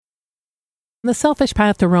The Selfish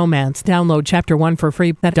Path to Romance. Download Chapter 1 for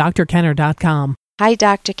free at drkenner.com. Hi,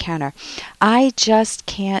 Dr. Kenner. I just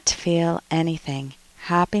can't feel anything.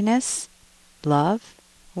 Happiness? Love?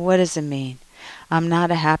 What does it mean? I'm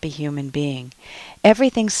not a happy human being.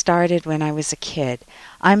 Everything started when I was a kid.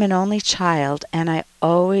 I'm an only child, and I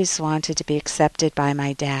always wanted to be accepted by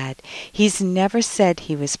my dad. He's never said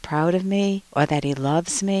he was proud of me or that he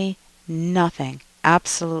loves me. Nothing.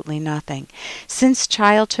 Absolutely nothing. Since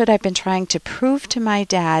childhood, I've been trying to prove to my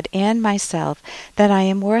dad and myself that I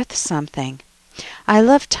am worth something. I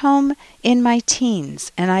left home in my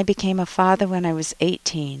teens, and I became a father when I was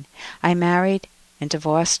 18. I married and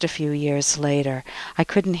divorced a few years later. I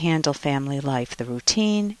couldn't handle family life, the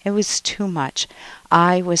routine. It was too much.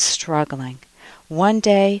 I was struggling. One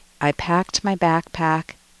day, I packed my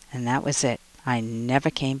backpack, and that was it. I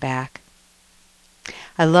never came back.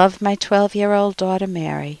 I love my 12-year-old daughter,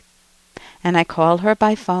 Mary, and I call her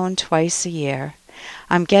by phone twice a year.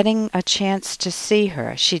 I'm getting a chance to see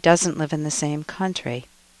her. She doesn't live in the same country.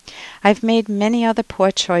 I've made many other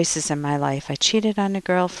poor choices in my life. I cheated on a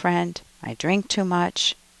girlfriend. I drink too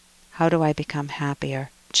much. How do I become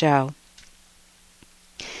happier? Joe.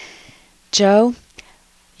 Joe,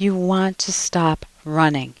 you want to stop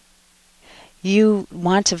running. You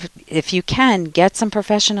want to, if you can, get some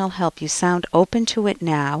professional help. You sound open to it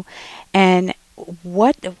now. And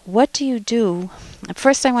what do you do?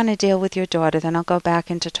 First, I want to deal with your daughter. Then I'll go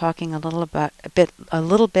back into talking a little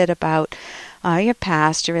bit about your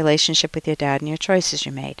past, your relationship with your dad, and your choices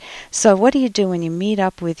you made. So, what do you do when you meet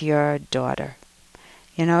up with your daughter?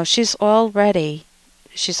 You know, she's already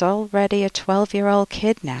a 12-year-old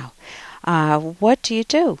kid now. What do you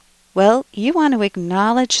do? Well, you want to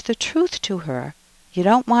acknowledge the truth to her. You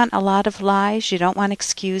don't want a lot of lies. You don't want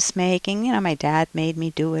excuse making. You know, my dad made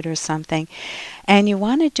me do it or something. And you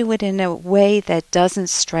want to do it in a way that doesn't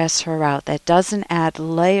stress her out, that doesn't add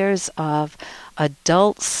layers of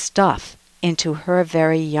adult stuff into her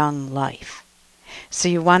very young life. So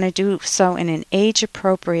you want to do so in an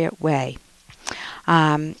age-appropriate way.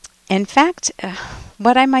 In fact,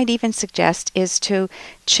 what I might even suggest is to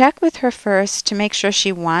check with her first to make sure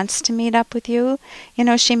she wants to meet up with you. You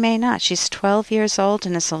know, she may not. She's 12 years old,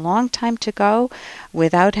 and it's a long time to go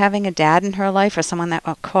without having a dad in her life or someone that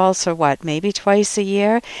calls her, maybe twice a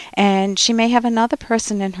year. And she may have another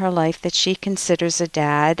person in her life that she considers a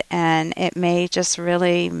dad, and it may just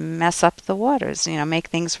really mess up the waters, make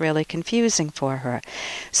things really confusing for her.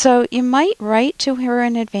 So you might write to her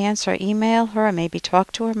in advance or email her or maybe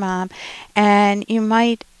talk to her mom, and you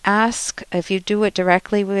might ask, if you do it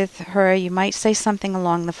directly with her, you might say something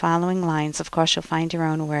along the following lines. Of course, you'll find your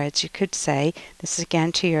own words. You could say, this is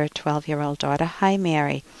again to your 12-year-old daughter, "Hi,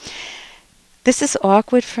 Mary. This is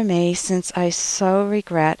awkward for me since I so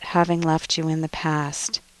regret having left you in the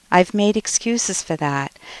past. I've made excuses for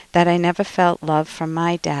that I never felt love from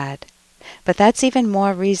my dad. But that's even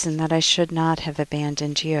more reason that I should not have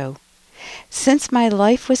abandoned you. Since my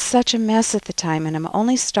life was such a mess at the time and I'm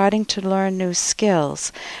only starting to learn new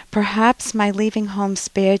skills, perhaps my leaving home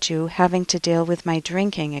spared you having to deal with my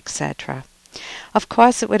drinking, etc. Of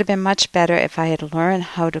course, it would have been much better if I had learned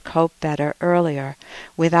how to cope better earlier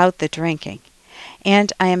without the drinking,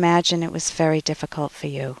 and I imagine it was very difficult for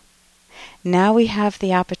you. Now we have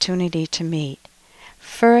the opportunity to meet.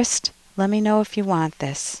 First, let me know if you want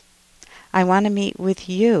this. I want to meet with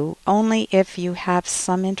you only if you have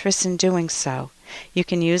some interest in doing so. You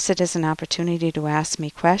can use it as an opportunity to ask me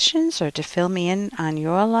questions or to fill me in on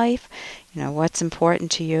your life, what's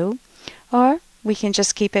important to you. Or we can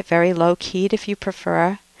just keep it very low-keyed if you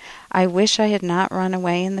prefer. I wish I had not run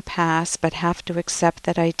away in the past, but have to accept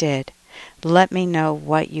that I did. Let me know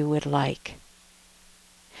what you would like."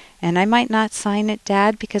 And I might not sign it,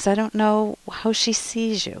 Dad, because I don't know how she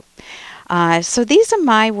sees you. So these are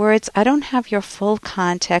my words. I don't have your full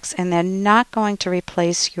context, and they're not going to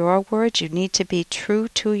replace your words. You need to be true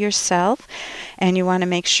to yourself, and you want to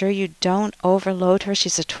make sure you don't overload her.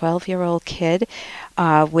 She's a 12-year-old kid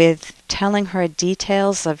with telling her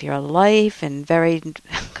details of your life and very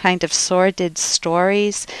kind of sordid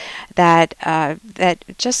stories that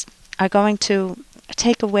just are going to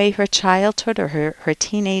take away her childhood or her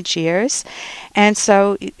teenage years. And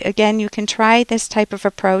so, again, you can try this type of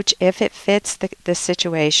approach if it fits the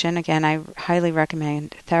situation. Again, I highly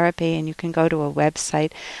recommend therapy, and you can go to a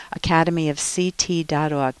website,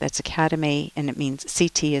 academyofct.org. That's Academy, and it means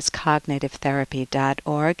CT is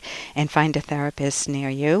cognitivetherapy.org, and find a therapist near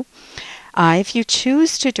you. If you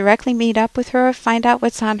choose to directly meet up with her, find out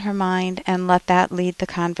what's on her mind and let that lead the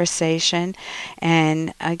conversation.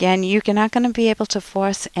 And again, you're not going to be able to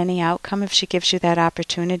force any outcome if she gives you that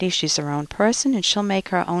opportunity. She's her own person and she'll make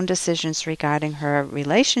her own decisions regarding her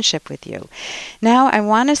relationship with you. Now, I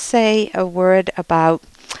want to say a word about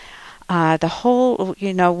the whole,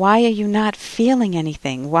 why are you not feeling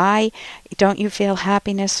anything? Why don't you feel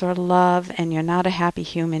happiness or love and you're not a happy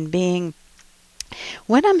human being?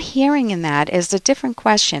 What I'm hearing in that is a different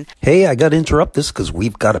question. Hey, I got to interrupt this because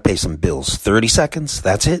we've got to pay some bills. 30 seconds,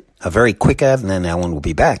 that's it. A very quick ad and then Ellen will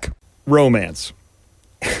be back. Romance.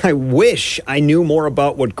 I wish I knew more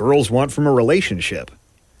about what girls want from a relationship.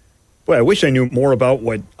 Boy, I wish I knew more about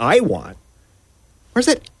what I want. Where's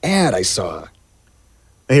that ad I saw?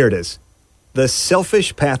 Here it is. The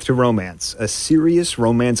Selfish Path to Romance, a serious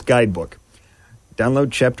romance guidebook.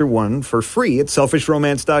 Download Chapter 1 for free at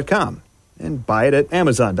selfishromance.com and buy it at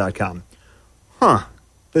amazon.com.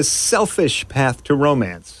 The Selfish Path to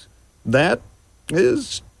Romance. That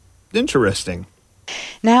is interesting.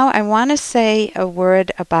 Now, I want to say a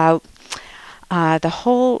word about the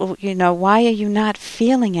whole, why are you not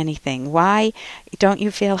feeling anything? Why don't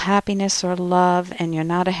you feel happiness or love and you're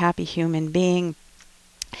not a happy human being?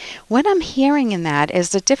 What I'm hearing in that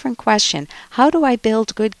is a different question. How do I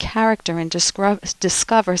build good character and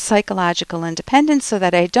discover psychological independence so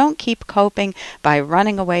that I don't keep coping by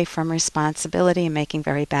running away from responsibility and making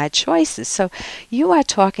very bad choices? So you are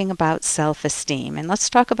talking about self-esteem. And let's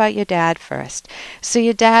talk about your dad first. So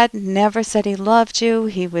your dad never said he loved you.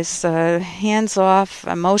 He was hands-off,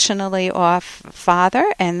 emotionally off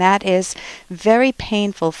father, and that is very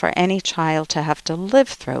painful for any child to have to live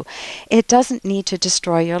through. It doesn't need to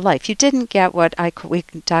destroy your life. You didn't get what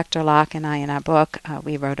Dr. Locke and I in our book,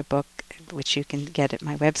 we wrote a book which you can get at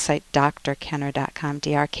my website, drkenner.com,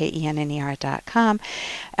 drkenner.com.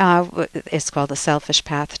 It's called The Selfish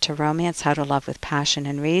Path to Romance, How to Love with Passion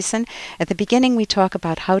and Reason. At the beginning, we talk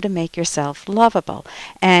about how to make yourself lovable.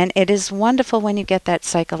 And it is wonderful when you get that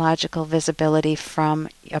psychological visibility from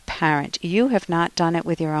a parent. You have not done it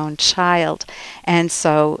with your own child. And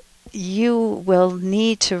so you will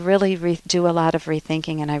need to really do a lot of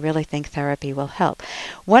rethinking, and I really think therapy will help.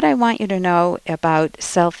 What I want you to know about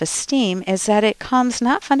self-esteem is that it comes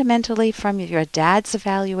not fundamentally from your dad's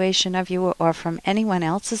evaluation of you or from anyone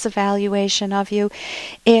else's evaluation of you.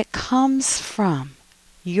 It comes from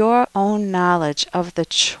your own knowledge of the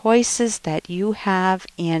choices that you have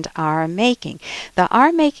and are making. The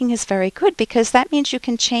are making is very good because that means you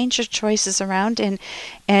can change your choices around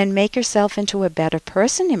and make yourself into a better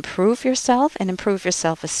person, improve yourself, and improve your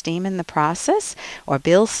self-esteem in the process, or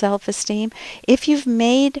build self-esteem. If you've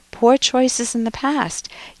made poor choices in the past,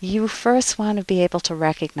 you first want to be able to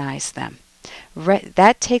recognize them.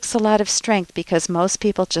 That takes a lot of strength because most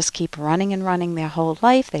people just keep running and running their whole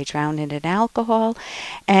life. They drown it in alcohol,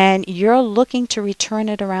 and you're looking to return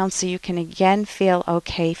it around so you can again feel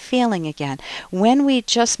okay feeling again. When we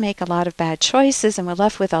just make a lot of bad choices and we're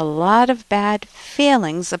left with a lot of bad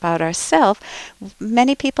feelings about ourselves,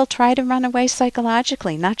 many people try to run away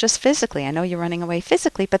psychologically, not just physically. I know you're running away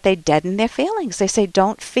physically, but they deaden their feelings. They say,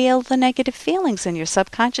 don't feel the negative feelings, and your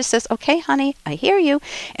subconscious says, okay, honey, I hear you,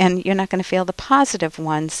 and you're not going to feel the positive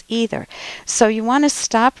ones either. So you want to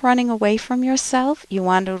stop running away from yourself. You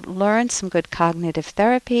want to learn some good cognitive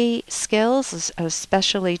therapy skills,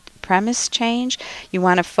 especially premise change. You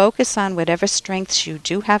want to focus on whatever strengths you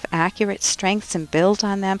do have, accurate strengths, and build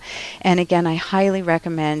on them. And again, I highly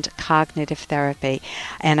recommend cognitive therapy.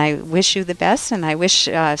 And I wish you the best, and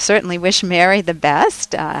I certainly wish Mary the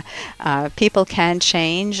best. People can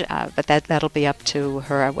change, but that'll be up to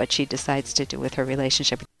her, what she decides to do with her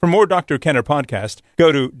relationship. For more Dr. Kenner podcast,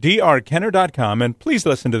 go to drkenner.com and please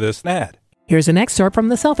listen to this ad. Here's an excerpt from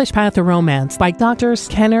The Selfish Path to Romance by Drs.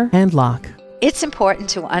 Kenner and Locke. It's important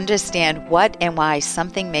to understand what and why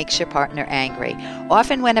something makes your partner angry.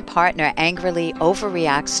 Often when a partner angrily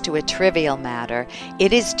overreacts to a trivial matter,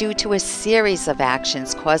 it is due to a series of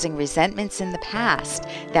actions causing resentments in the past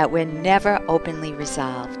that were never openly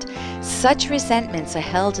resolved. Such resentments are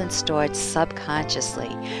held and stored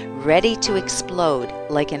subconsciously, ready to explode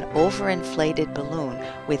like an overinflated balloon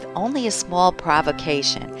with only a small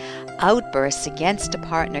provocation. Outbursts against a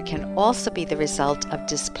partner can also be the result of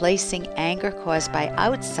displacing anger caused by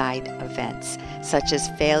outside events, such as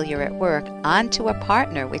failure at work, onto a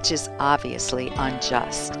partner, which is obviously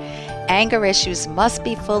unjust. Anger issues must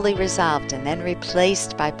be fully resolved and then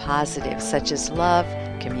replaced by positives such as love,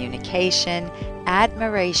 communication,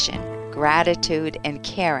 admiration, gratitude, and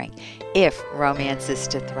caring if romance is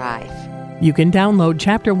to thrive. You can download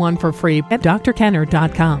Chapter 1 for free at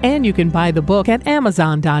drkenner.com, and you can buy the book at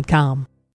amazon.com.